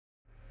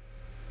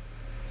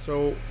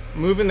So,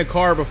 moving the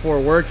car before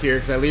work here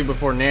because I leave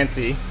before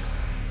Nancy.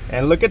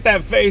 And look at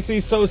that face,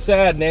 he's so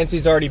sad.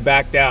 Nancy's already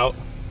backed out.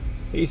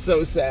 He's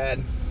so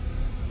sad.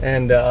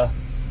 And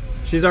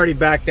she's already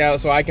backed out,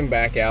 so I can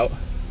back out.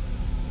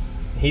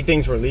 He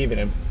thinks we're leaving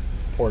him,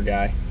 poor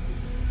guy.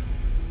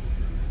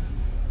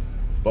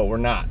 But we're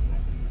not.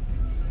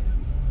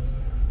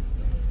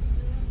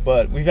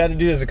 But we've had to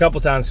do this a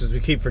couple times because we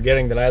keep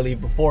forgetting that I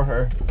leave before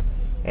her.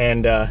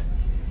 And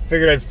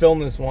figured I'd film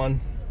this one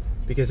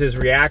because his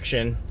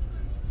reaction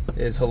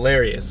is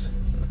hilarious.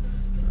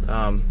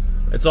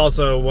 It's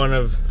also one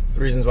of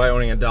the reasons why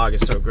owning a dog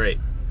is so great.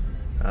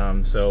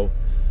 So,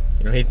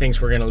 you know, he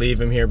thinks we're gonna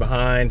leave him here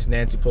behind.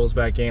 Nancy pulls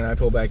back in, I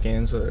pull back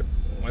in, so that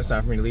when it's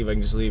time for me to leave, I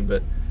can just leave,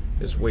 but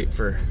just wait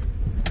for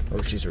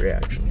Oshie's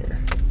reaction here.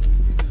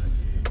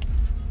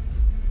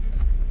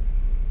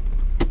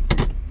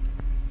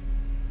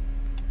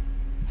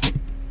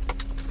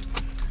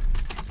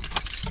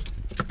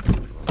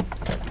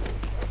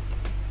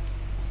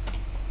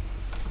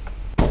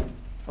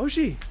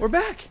 Oshie, we're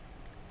back!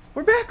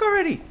 We're back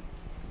already!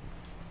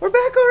 We're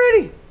back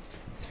already!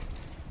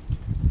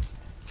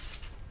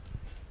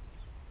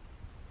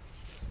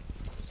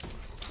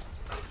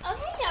 Oh,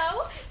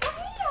 hello! Oh,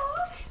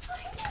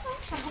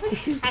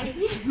 hello!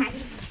 Hi.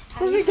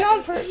 Where'd we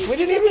gone for? We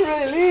didn't even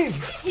really leave!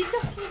 It's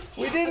okay.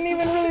 We didn't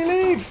even really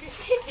leave!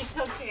 It's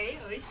okay,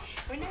 Osh.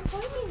 We're not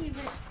going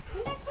anywhere.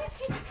 We're not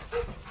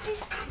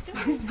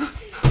going.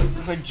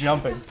 It's like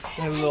jumping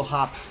in little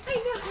hops.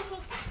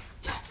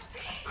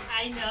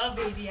 I know,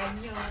 baby. I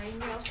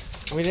know.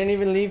 We didn't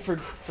even leave for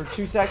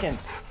 2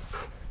 seconds.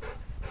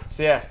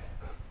 So yeah,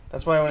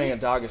 that's why owning a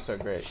dog is so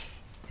great.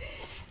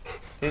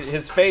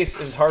 His face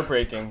is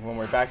heartbreaking when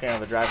we're backing out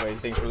of the driveway. He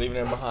thinks we're leaving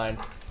him behind.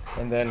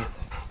 And then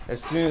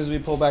as soon as we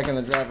pull back in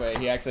the driveway,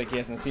 he acts like he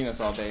hasn't seen us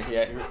all day.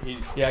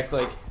 He acts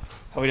like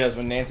how he does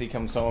when Nancy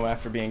comes home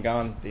after being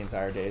gone the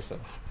entire day. So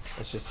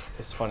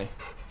it's funny.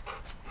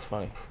 It's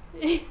funny.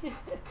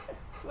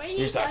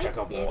 You're such a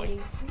good boy.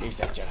 You're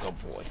such a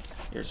good boy.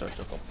 You're such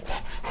a good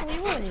boy. We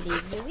won't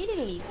leave you. We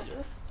didn't leave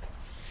you.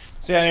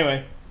 So yeah,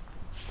 anyway,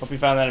 hope you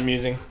found that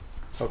amusing.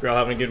 Hope you're all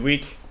having a good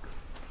week.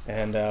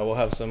 And we'll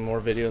have some more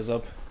videos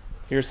up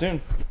here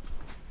soon.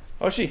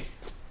 Oshie,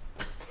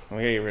 we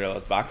gotta get rid of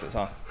those boxes,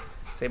 huh?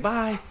 Say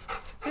bye.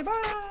 Say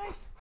bye.